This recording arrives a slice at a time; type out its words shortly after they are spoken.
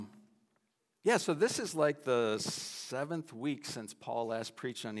Yeah, so this is like the 7th week since Paul last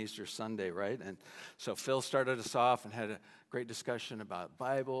preached on Easter Sunday, right? And so Phil started us off and had a great discussion about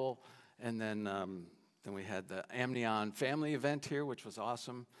Bible, and then we had the Amnion family event here, which was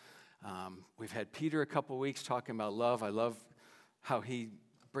awesome. We've had Peter a couple weeks talking about love. I love how he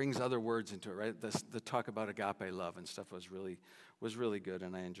brings other words into it, right? The talk about agape love and stuff was really good,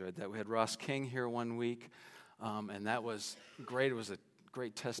 and I enjoyed that. We had Ross King here one week, and that was great. It was a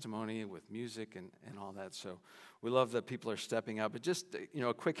great testimony with music and all that. So we love that people are stepping up. But just,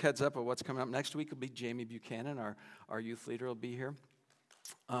 a quick heads up of what's coming up. Next week will be Jamie Buchanan, our youth leader will be here.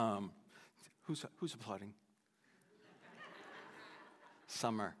 Who's applauding?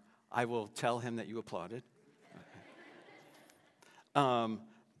 Summer. I will tell him that you applauded. Okay.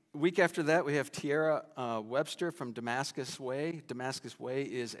 Week after that, we have Tiara Webster from Damascus Way. Damascus Way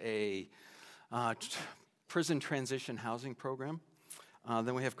is a prison transition housing program.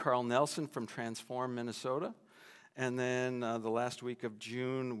 Then we have Carl Nelson from Transform, Minnesota. And then the last week of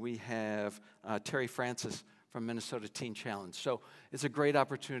June, we have Terry Francis from Minnesota Teen Challenge. So it's a great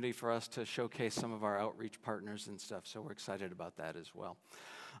opportunity for us to showcase some of our outreach partners and stuff. So we're excited about that as well.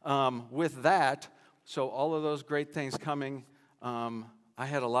 With that, so all of those great things coming, I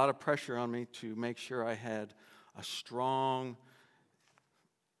had a lot of pressure on me to make sure I had a strong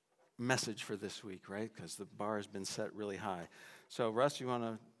message for this week, right? Because the bar has been set really high. So, Russ, you want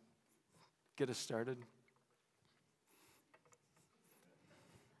to get us started?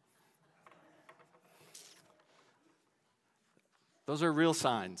 Those are real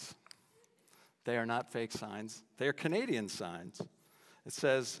signs. They are not fake signs. They are Canadian signs. It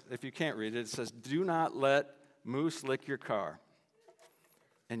says, if you can't read it, it says, "Do not let moose lick your car."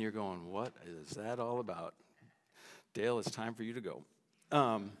 And you're going, what is that all about? Dale, it's time for you to go.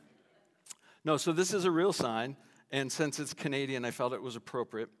 No, so this is a real sign. And since it's Canadian, I felt it was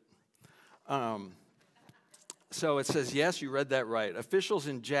appropriate. So it says, yes, you read that right. Officials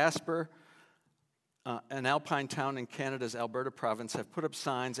in Jasper, an alpine town in Canada's Alberta province, have put up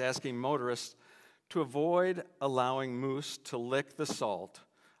signs asking motorists to avoid allowing moose to lick the salt,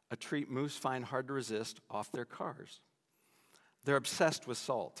 a treat moose find hard to resist, off their cars. They're obsessed with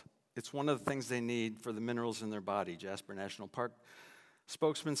salt. It's one of the things they need for the minerals in their body. Jasper National Park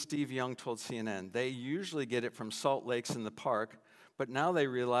spokesman Steve Young told CNN, they usually get it from salt lakes in the park, but now they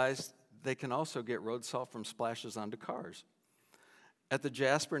realize they can also get road salt from splashes onto cars. At the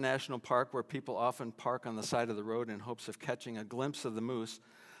Jasper National Park, where people often park on the side of the road in hopes of catching a glimpse of the moose,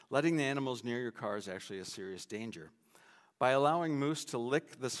 letting the animals near your car is actually a serious danger. By allowing moose to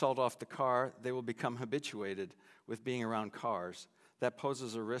lick the salt off the car, they will become habituated with being around cars. That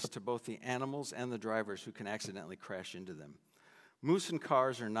poses a risk to both the animals and the drivers who can accidentally crash into them. Moose and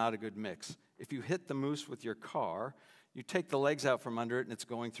cars are not a good mix. If you hit the moose with your car, you take the legs out from under it and it's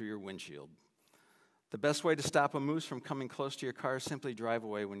going through your windshield. The best way to stop a moose from coming close to your car is simply drive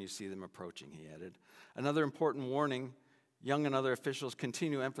away when you see them approaching, he added. Another important warning, Young and other officials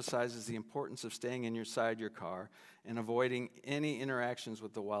continue emphasizes the importance of staying inside your car and avoiding any interactions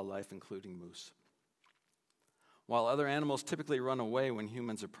with the wildlife, including moose. While other animals typically run away when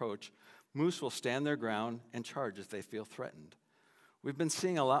humans approach, moose will stand their ground and charge if they feel threatened. We've been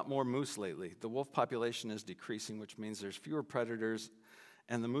seeing a lot more moose lately. The wolf population is decreasing, which means there's fewer predators,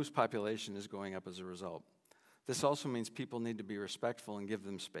 and the moose population is going up as a result. This also means people need to be respectful and give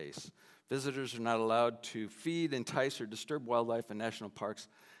them space. Visitors are not allowed to feed, entice, or disturb wildlife in national parks,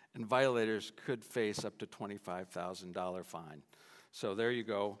 and violators could face up to $25,000 fine. So there you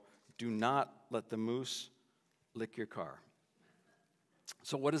go. Do not let the moose lick your car.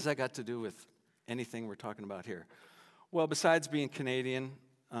 So what does that got to do with anything we're talking about here? Well, besides being Canadian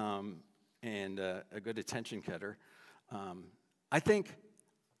and a good attention getter, I think,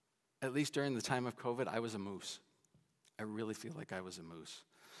 at least during the time of COVID, I was a moose. I really feel like I was a moose.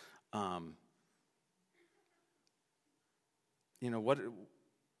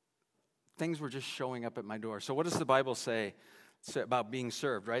 Things were just showing up at my door. So what does the Bible say about being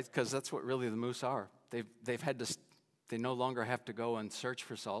served, right? Because that's what really the moose are. They've had to. They no longer have to go and search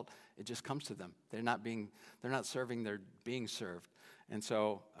for salt. It just comes to them. They're not serving, they're being served. And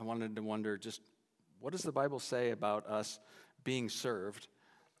so I wanted to wonder just what does the Bible say about us being served?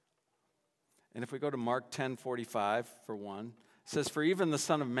 And if we go to Mark 10:45 for one, it says, "For even the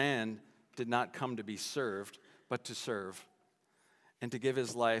Son of Man did not come to be served, but to serve, and to give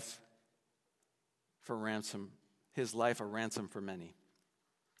his life a ransom for many."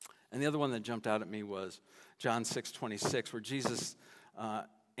 And the other one that jumped out at me was John 6:26, where Jesus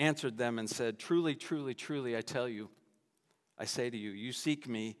answered them and said, "Truly, truly, truly, I say to you, you seek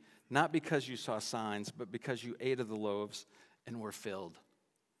me not because you saw signs, but because you ate of the loaves and were filled."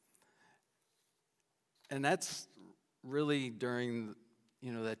 And that's really during,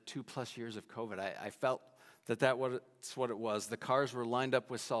 that 2+ years of COVID. I felt that's what it was. The cars were lined up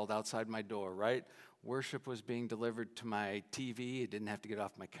with salt outside my door, right? Worship was being delivered to my TV. I didn't have to get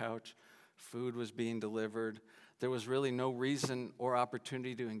off my couch. Food was being delivered. There was really no reason or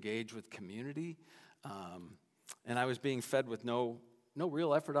opportunity to engage with community. And I was being fed with no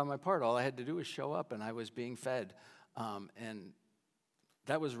real effort on my part. All I had to do was show up, and I was being fed. And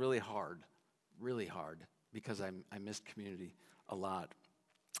that was really hard, because I missed community a lot.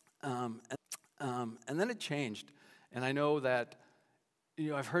 And then it changed. And I know that,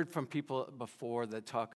 I've heard from people before that talk